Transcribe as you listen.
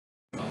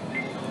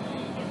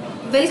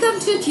Welcome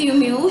to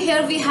QMU.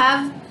 Here we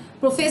have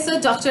Professor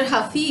Dr.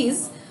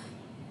 Hafiz,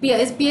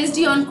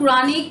 PhD on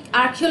Quranic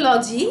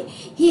archaeology.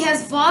 He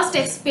has vast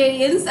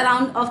experience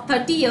around of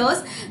 30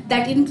 years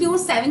that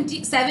includes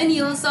 77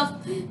 years of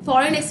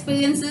foreign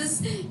experiences.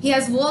 He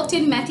has worked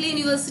in Mecca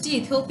University,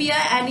 Ethiopia,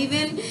 and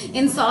even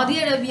in Saudi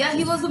Arabia.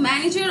 He was the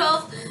manager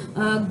of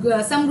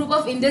some group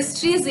of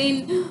industries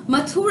in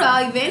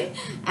Mathura even,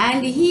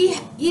 and he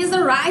is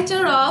a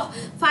writer of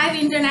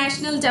 5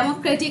 international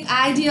democratic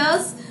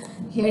ideas.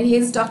 Here he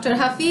is, Dr.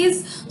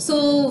 Hafiz.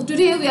 So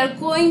today we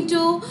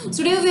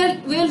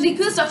will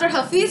request Dr.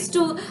 Hafiz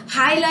to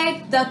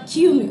highlight the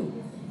QMU.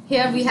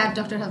 Here we have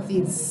Dr.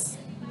 Hafiz.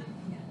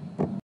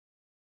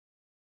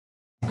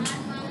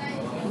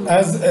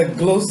 As a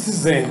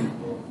Glossizen,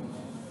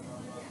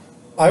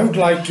 I would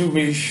like to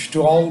wish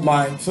to all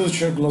my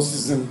future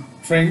Glossizen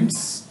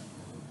friends,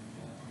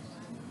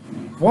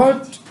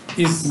 what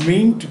is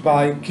meant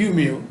by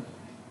QMU?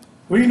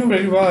 We know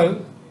very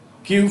well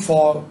Q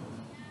for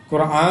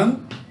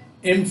Quran,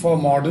 M for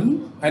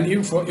modern, and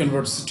U for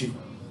university.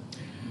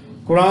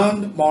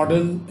 Quran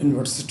Modern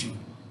University.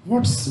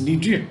 What's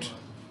needed?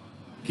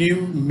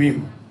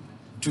 QMU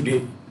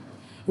today.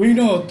 We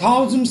know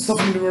thousands of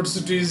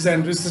universities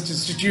and research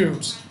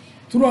institutes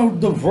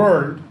throughout the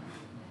world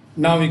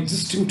now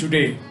existing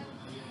today.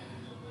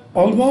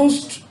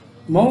 Almost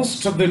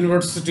most of the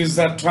universities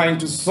are trying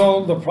to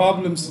solve the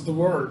problems of the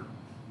world,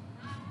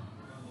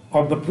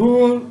 of the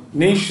poor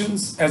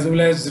nations as well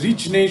as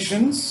rich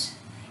nations,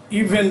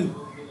 even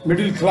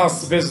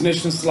middle-class based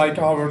nations like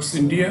ours,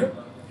 India.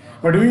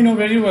 But we know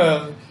very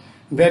well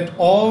that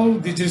all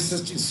the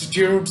research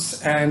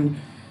institutes and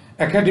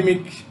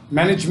academic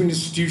management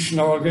institution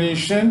or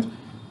organization,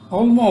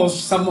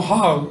 almost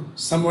somehow,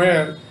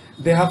 somewhere,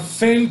 they have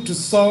failed to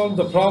solve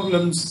the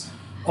problems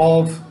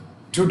of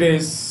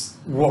today's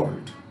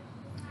world.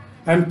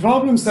 And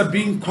problems are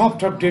being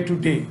cropped up day to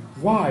day.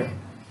 Why?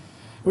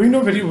 We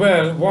know very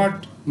well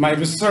what my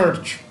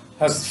research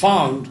has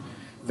found,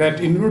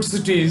 that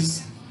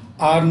universities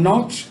are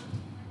not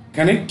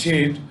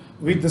connected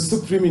with the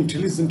supreme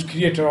intelligent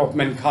creator of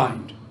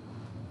mankind.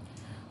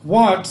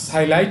 What's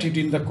highlighted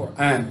in the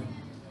Quran?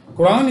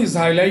 Quran is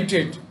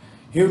highlighted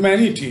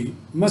humanity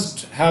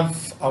must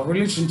have a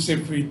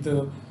relationship with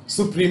the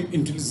supreme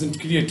intelligent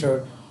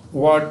creator,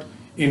 what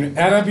in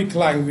Arabic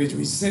language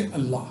we say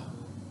Allah.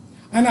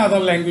 And other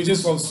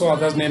languages also,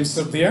 other names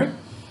are there.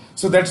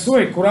 So that's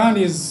why Quran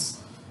is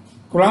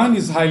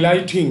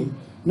highlighting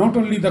not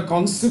only the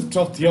concept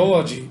of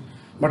theology,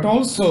 but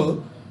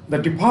also the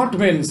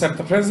departments at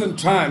the present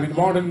time in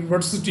modern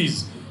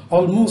universities,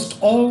 almost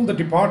all the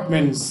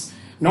departments,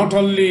 not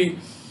only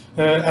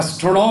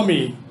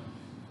astronomy,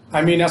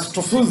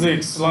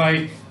 astrophysics,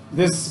 like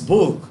this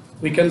book,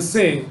 we can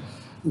say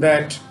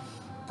that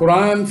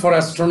Quran for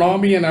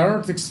astronomy and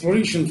earth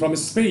exploration from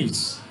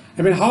space.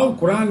 How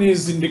Quran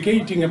is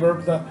indicating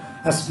about the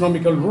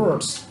astronomical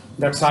words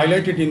that's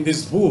highlighted in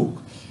this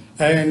book.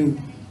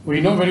 And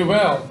we know very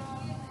well,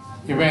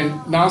 even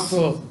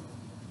NASA,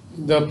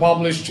 the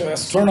published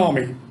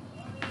astronomy,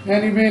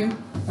 and even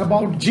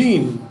about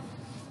gene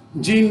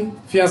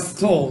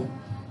fiasco,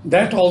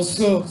 that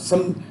also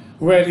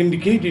somewhere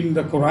indicated in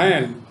the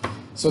Quran.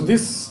 So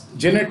this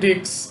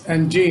genetics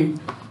and gene,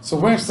 so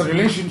where's the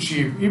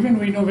relationship? Even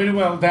we know very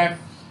well that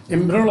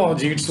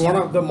embryology, it's one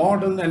of the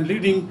modern and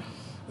leading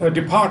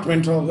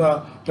department of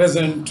the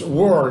present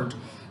world.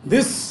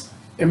 This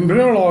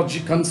embryology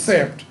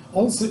concept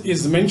also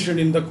is mentioned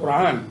in the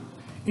Quran.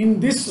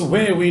 In this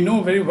way, we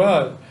know very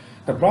well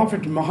the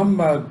Prophet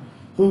Muhammad,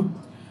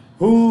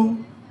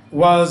 who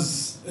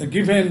was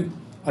given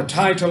a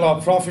title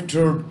of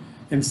prophethood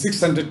in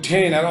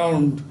 610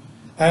 around,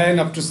 and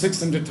up to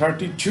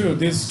 632,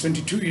 these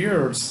 22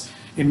 years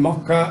in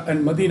Mecca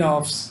and Medina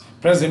of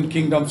present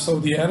Kingdom of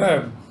Saudi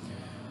Arabia.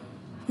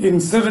 In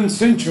 7th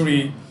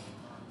century,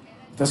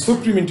 the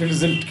Supreme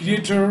Intelligent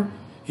Creator,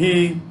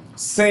 he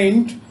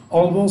sent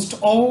almost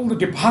all the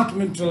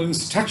departmental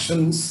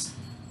instructions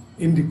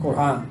in the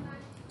Quran.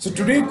 So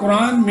today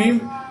Quran may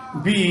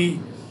be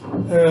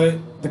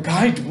the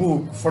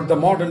guidebook for the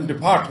modern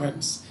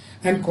departments.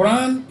 And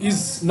Quran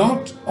is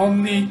not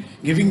only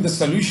giving the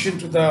solution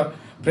to the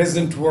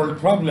present world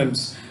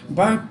problems,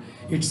 but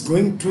it's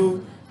going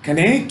to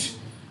connect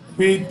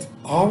with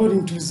our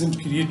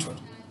intelligent creator.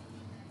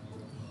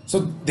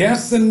 So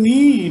there's a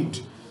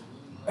need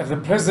at the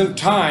present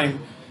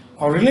time,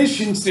 a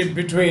relationship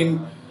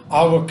between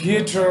our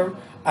creator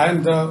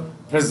and the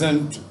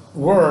present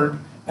world,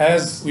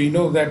 as we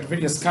know that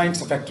various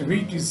kinds of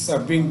activities are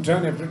being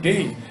done every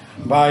day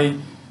by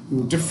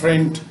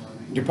different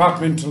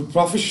departmental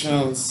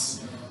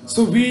professionals.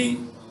 So we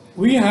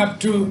have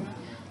to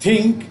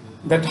think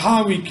that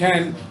how we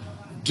can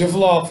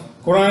develop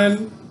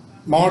Quran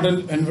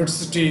Modern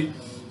University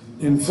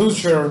in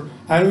future,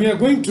 and we are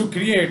going to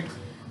create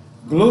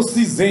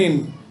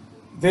Glossizen,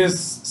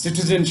 this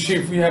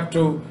citizenship. We have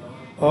to,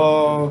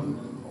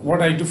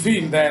 what I do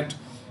feel that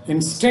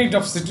instead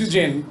of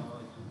citizen,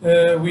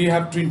 we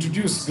have to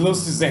introduce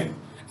Glossizen.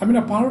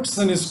 A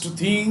person is to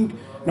think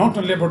not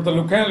only about the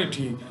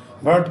locality,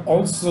 but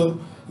also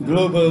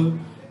global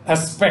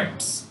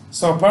aspects.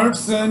 So a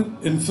person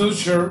in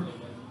future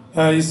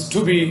is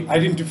to be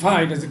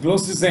identified as a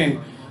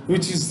citizen,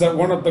 which is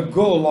one of the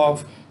goal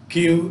of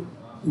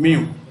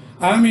QMU.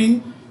 I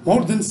mean,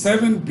 more than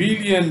 7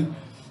 billion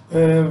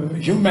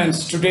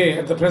humans today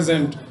at the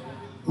present,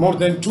 more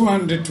than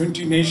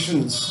 220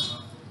 nations.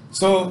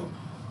 So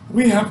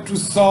we have to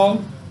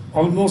solve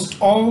almost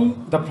all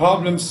the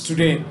problems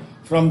today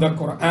from the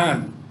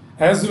Quran,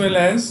 as well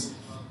as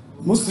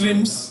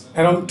Muslims,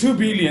 around 2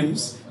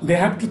 billions, they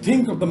have to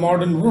think of the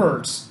modern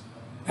words.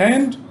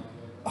 And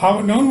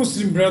our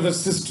non-Muslim brothers,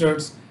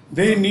 sisters,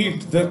 they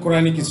need the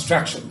Quranic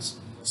instructions.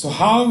 So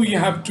how we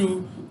have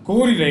to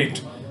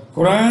correlate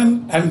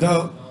Quran and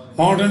the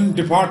modern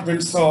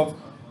departments of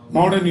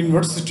modern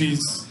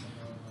universities,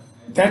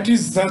 that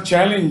is the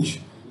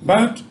challenge.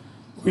 But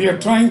we are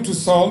trying to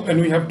solve, and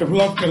we have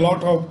developed a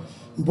lot of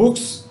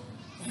books.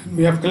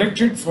 We have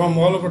collected from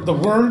all over the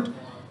world,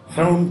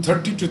 around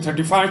 30 to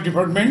 35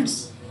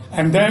 departments,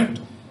 and that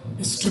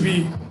is to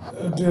be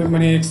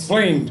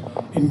explained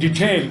in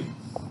detail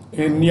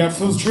in near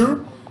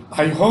future.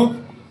 I hope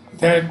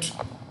that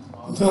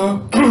the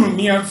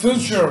near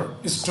future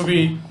is to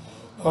be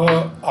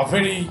a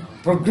very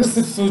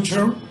progressive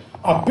future,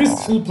 a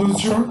peaceful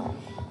future,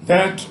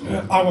 that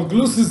our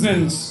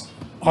citizens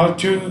are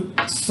to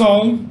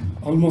solve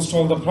almost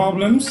all the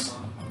problems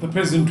of the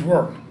present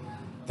world.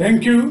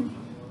 Thank you.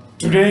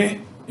 Today,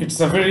 it's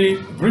a very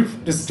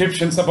brief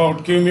descriptions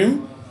about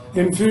QMU.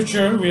 In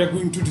future, we are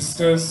going to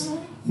discuss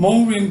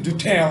more in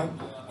detail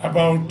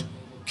about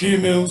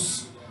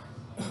QMU's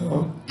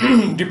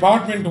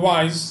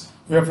department-wise.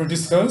 We have to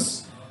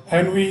discuss,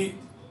 and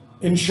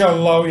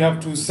inshallah, we have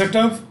to set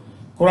up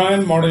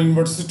Quran Modern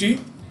University.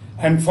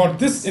 And for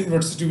this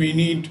university, we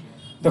need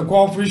the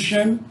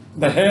cooperation,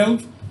 the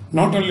help,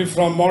 not only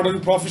from modern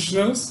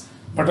professionals,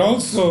 but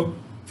also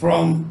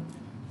from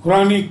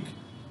Quranic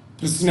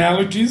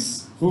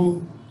personalities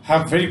who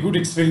have very good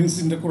experience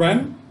in the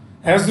Quran,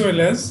 as well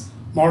as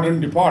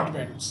modern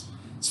departments.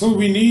 So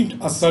we need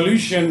a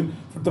solution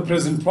for the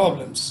present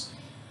problems.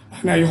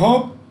 And I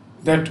hope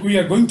that we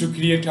are going to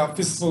create a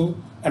peaceful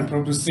and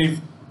progressive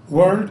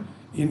world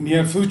in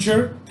near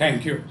future.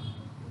 Thank you.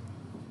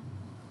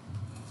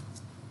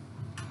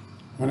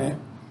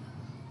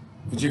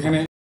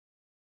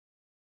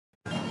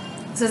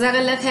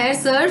 Jazakallah khair,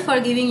 sir, for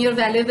giving your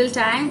valuable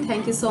time.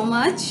 Thank you so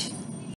much.